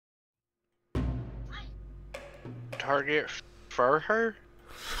target for her?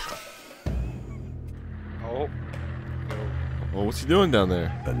 Oh. Well, what's he doing down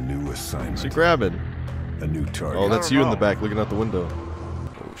there? A new assignment. What's he grabbing? A new target. Oh, that's you in the back looking out the window.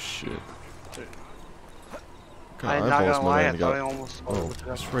 Oh shit. I'm not gonna lie, I thought I almost. Oh,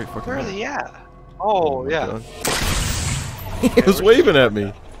 that's right. Fucking. Where are they at? Oh, yeah. He was waving at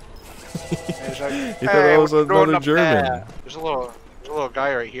me. He thought I was another German. There's a little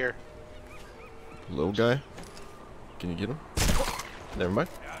guy right here. Little guy? Can you get him? Never mind.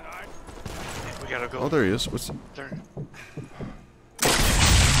 We gotta go. Oh, there he is. What's there?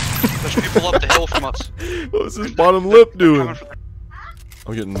 There's people up the hill from us. What's his bottom lip doing?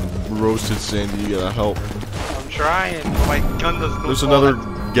 I'm getting roasted, Sandy. You gotta help. I'm trying. My gun doesn't. There's another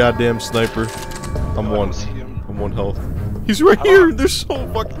goddamn sniper. I'm one health. He's right here. There's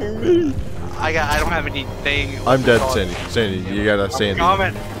so fucking many. I don't have anything. I'm dead, Sandy. Sandy, you gotta Sandy.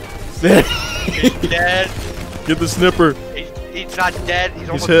 Comment. He's dead. Get the snipper. He's not dead. He's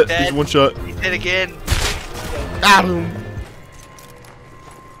almost hit. dead. He's one shot. He's hit again. Got him.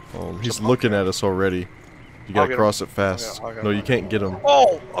 Oh, he's looking at us already. You gotta cross it fast. No, you can't get him.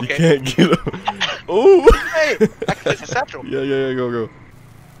 Oh, okay. You can't get him. Oh. Hey, I can hit the satchel. Yeah, go.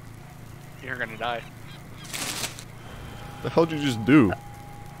 You're gonna die. The hell'd you just do?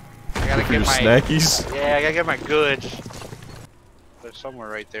 I gotta for get your my snackies. Yeah, I gotta get my goods. There's somewhere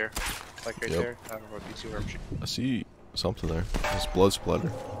right there, like right Yep. there. I don't know if you see where I'm shooting. I see something there. There's blood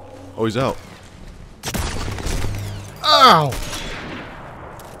splatter. Oh, he's out. Ow!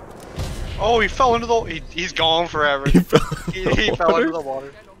 Oh, he fell into the. He's gone forever. He fell, he fell into the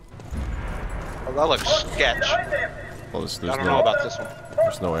water. Oh, that looks sketch. Oh, there's I don't know about this one.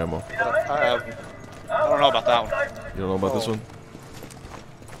 There's no ammo. I don't know about that one. You don't know about this one?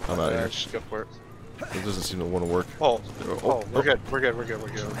 I'm out of here. Just go for it. It doesn't seem to want to work. Oh, we're good. We're good.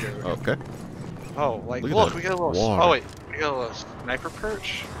 Okay. Oh, like Look at look, that we got a little. water. Oh wait, we got a little sniper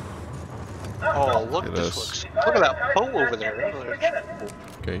perch. Oh, look, Look at this this. looks. Look at that pole over there. That looks cool.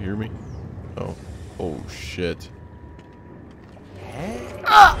 Okay, hear me? Oh. Oh, shit.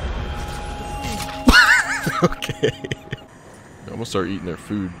 Okay. I'm gonna start eating their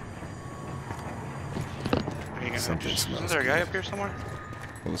food. Something Isn't smells there a guy up here somewhere?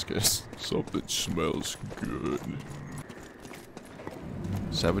 Well, let's get something smells good.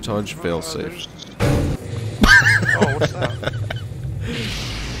 Sabotage failsafe. Oh, what's that?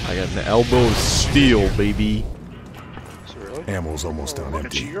 I got an elbow of steel, baby. Is it really? Ammo's almost Oh, on look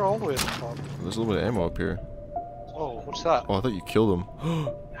at you, empty. you're all the way at the top. There's a little bit of ammo up here. Oh, what's that? Oh, I thought you killed him.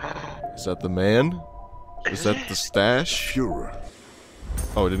 Is that the man? Is that the stash? Führer.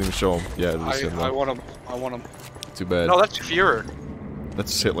 Oh, it didn't even show him. Yeah, it is him. I want him. I want him. Too bad. No, that's Führer.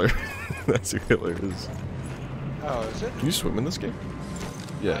 That's Hitler. That's who Hitler is. Oh, is it? Can you swim in this game?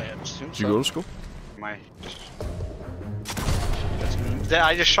 Yeah. I assume Did you so. go to school?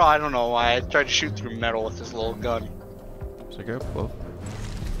 I just shot. I don't know why. I tried to shoot through metal with this little gun. Is that guy up above?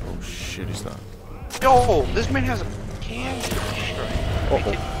 Oh shit, he's not. Yo, this man has a candy strike.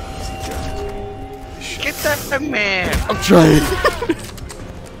 Uh-oh. Get that man! I'm trying.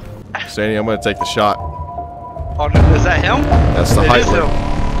 Sandy, I'm gonna take the shot. Oh, no, is that him? That's the It is Hitler. him.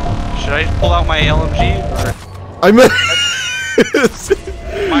 Should I pull out my LMG? Or I meant.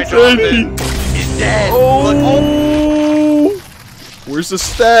 my job Sandy. is... He's dead. Oh. Look, Where's the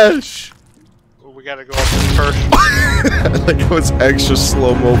stash? oh, we gotta go up first. Like it was extra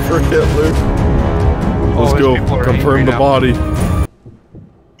slow mo for Hitler. Let's these go. people are Confirm angry the now. body.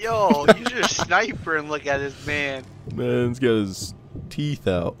 Yo, he's just a sniper and look at this man. Man's got his teeth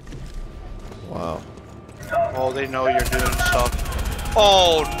out. Wow. Oh, they know you're doing stuff.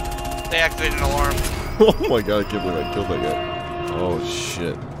 Oh, they activated an alarm. Oh my god, I can't believe I killed that guy. Oh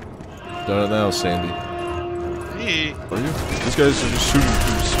shit. Done it now, Sandy. He. Are you? These guys are just shooting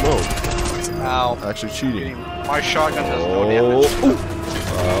through smoke. Ow. Actually cheating. My shotgun does no damage.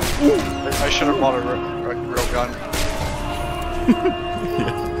 I should have bought a real gun.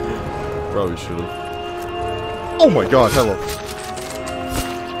 Yeah. Probably should have. Oh my god, hello.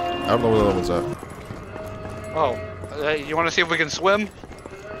 I don't know where the other one's at. Oh, you want to see if we can swim?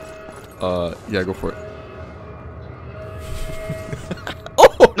 Yeah, go for it.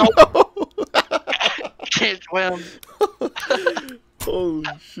 Oh No. no! Can't swim. Holy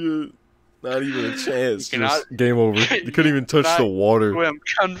shit. Not even a chance. You cannot- Just game over. You couldn't even touch the water. Swim.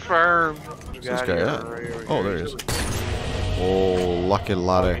 Confirmed. Where's this guy at? Oh, there he is. Oh, lucky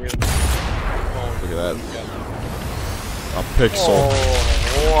laddie. Look at that. A pixel.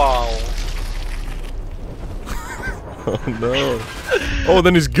 Oh, wow. Oh no. Oh,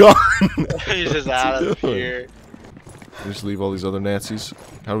 then he's gone. He's just What's out he of doing? here. Just leave all these other Nazis.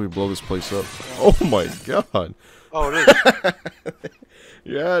 How do we blow this place up? Oh my god. Oh, it is.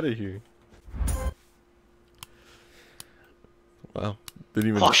 You're out of here. Wow.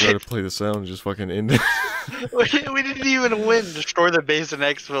 Didn't even try to play the sound, just fucking end it. We didn't even win. Destroy the base in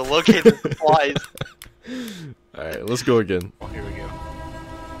Exfil. Locate the supplies. Alright, let's go again. Oh, here we go.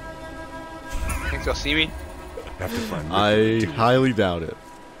 Think they'll see me? Have to find I highly doubt it.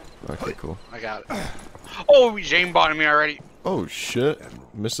 Okay, cool. I got it. Oh, Jane botted me already. Oh shit.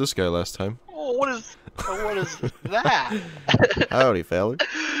 Missed this guy last time. Oh, what is that? Howdy, fella.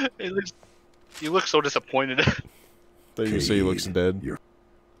 You look so disappointed. Thought you were gonna say he looks dead.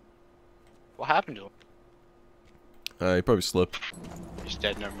 What happened to him? He probably slipped. He's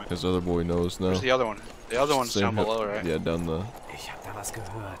dead, never mind. His other boy knows now. Where's the other one? The other one's Same down hip. below, right? Yeah, down the...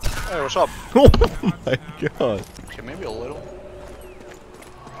 Hey, what's up? Oh my god. Okay, maybe a little.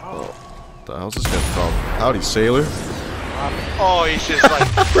 Oh. What the hell's this guy's problem? Howdy, sailor. Oh, he's just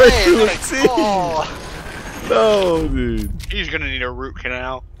like, Right hey, through the like, teeth. oh. No, dude. He's gonna need a root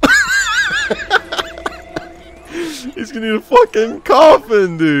canal. He's gonna need a fucking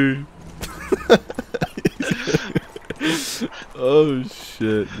coffin, dude. Oh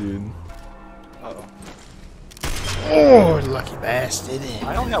shit, dude. Uh-oh. Oh, lucky bastard.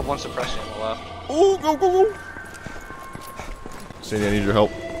 I only have one suppressor on the left. Oh, go, go, go. Sandy, I need your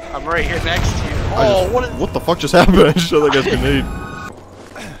help. I'm right here next to you. Oh, what the fuck just happened? I just shot that guy's grenade.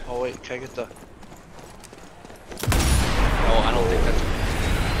 Oh, wait, can I get the... No, I don't think that's...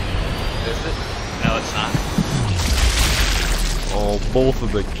 Is it? No, it's not. Oh, both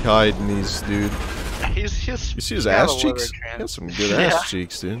of the kidneys, dude. He's just... You see his ass cheeks? He has some good ass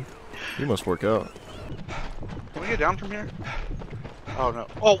cheeks, dude. He must work out. Can we get down from here? Oh, no.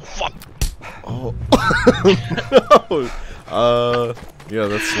 Oh, fuck! Oh. No. Yeah,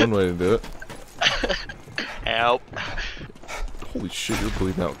 that's one way to do it. Help. Holy shit, you're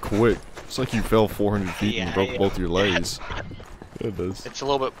bleeding out quick. It's like you fell 400 feet and broke both your legs. Yeah, it does. It's a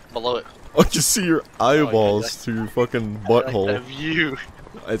little bit below it. Oh, you see your eyeballs through your fucking butthole. Like the view.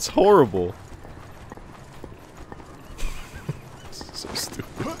 It's horrible. So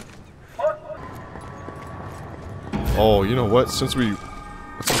stupid. Oh, you know what? Since we...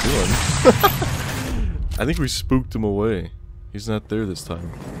 What's he doing? I think we spooked him away. He's not there this time.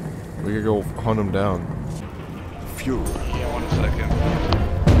 We could go hunt him down. Fuel. Yeah, 1 second.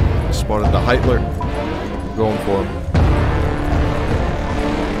 Spotted the Heitler. I'm going for him.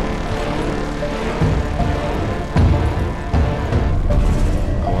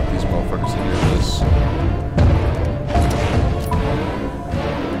 I want these motherfuckers to hear this.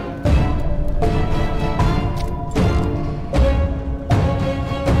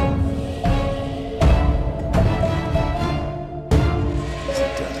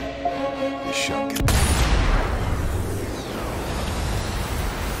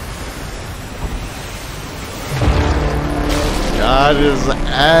 Got his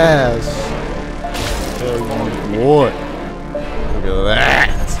ass. What? Look at that.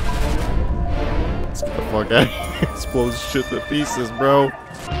 Let's get the fuck out of here. Explode shit to pieces, bro.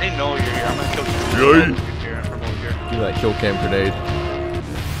 They know you're here. I'm gonna kill you. Yay. Here, from over here. Give me that kill cam grenade.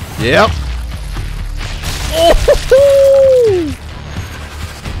 Yep. Oh!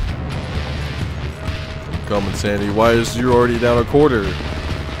 I'm coming, Sandy. Why is you already down a quarter?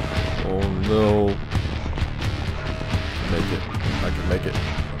 Oh no. Make it. I can make it.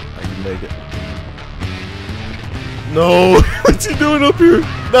 I can make it. No! What's he doing up here?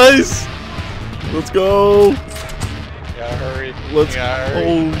 Nice! Let's go! Yeah, hurry. Let's hurry.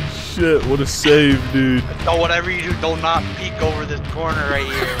 Holy shit, what a save, dude. So whatever you do, do not peek over this corner right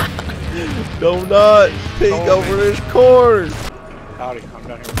here. Do not peek over this corner! Howdy, I'm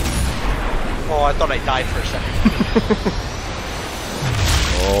down here. Oh, I thought I died for a second.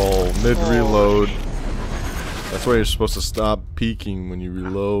 Oh, mid-reload. That's why you're supposed to stop peeking when you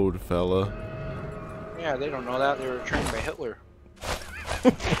reload, fella. Yeah, they don't know that. They were trained by Hitler.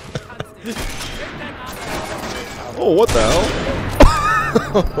 Oh, what the hell?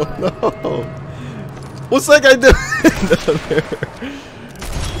 Oh, no. What's that guy doing down there?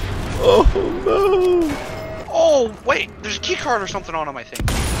 Oh, no. Oh, wait. There's a key card or something on him, I think.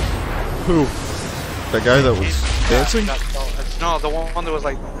 Who? That guy that was dancing? No, the one that was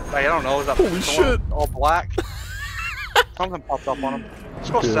like, I don't know. Was that Holy shit. all black? Something popped up on him. Let's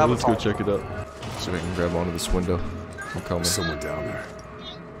go Okay, let's go sabotage. check it out. See if I can grab onto this window. I'm coming. Someone down there.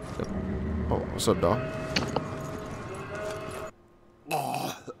 Yep. Oh, what's up, dog?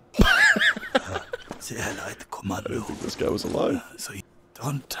 The Allied I commando. didn't think this guy was alive. So you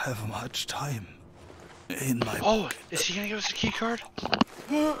don't have much time in my Oh, is he gonna give us a key card?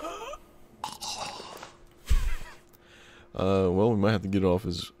 Well, we might have to get off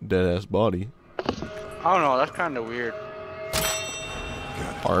his dead-ass body. I don't know, that's kind of weird.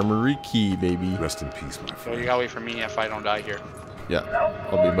 Armory key, baby. Rest in peace, my So friend. you gotta wait for me if I don't die here. Yeah,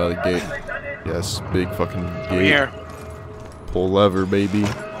 I'll be by the gate. Yes, big fucking gate. I'm here. Pull lever, baby.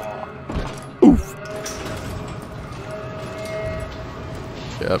 Oof.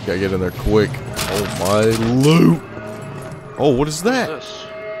 Yep, gotta get in there quick. Oh my loot. Oh, what is What that? is this?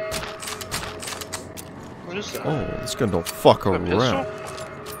 What is that? Oh, this gun don't fuck A pistol? around.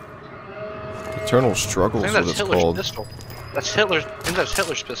 Eternal I Struggle is think what that's it's Hitler's called. pistol. That's Hitler's. I think that's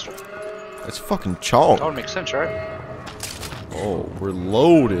Hitler's pistol. It's fucking That chalk. would make sense, right? Oh, we're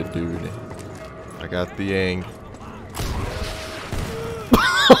loaded, dude. I got the ang.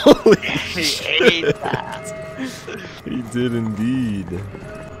 Holy He shit. ate that. He did indeed.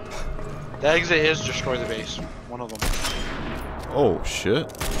 The exit is destroy the base. One of them. Oh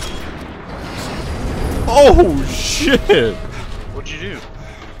shit. Oh shit. What'd you do?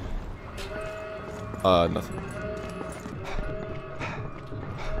 Nothing.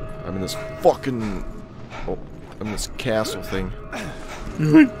 I'm in this fucking. Oh, I'm in this castle thing.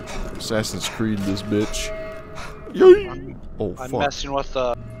 Assassin's Creed, this bitch. Yay. Oh I'm fuck. messing with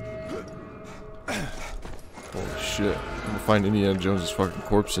the. Holy shit. I'm gonna find Indiana Jones's fucking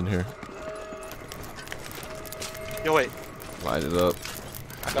corpse in here. Yo, wait. Light it up.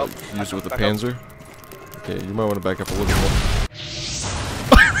 Nope. Use it with the Back up. Panzer. Okay, you might want to back up a little bit more.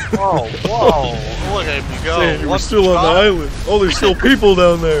 Oh, whoa! Look at me go. We're What's still on the top? island. Oh, there's still people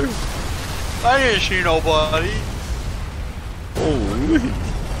down there. I didn't see nobody. Holy.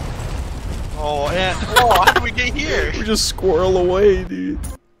 Oh, and how did we get here? We just squirrel away, dude.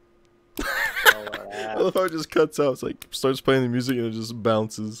 I love how it just cuts out. It's like starts playing the music and it just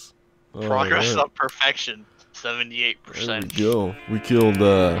bounces. Oh, Progress man. of perfection, 78%. There we go. We killed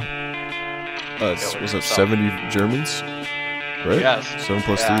was that 70 Germans? Right? Yes. 7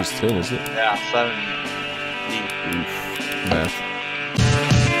 plus Yeah. 3 is 10, isn't it? Yeah, 70. Oof. Math.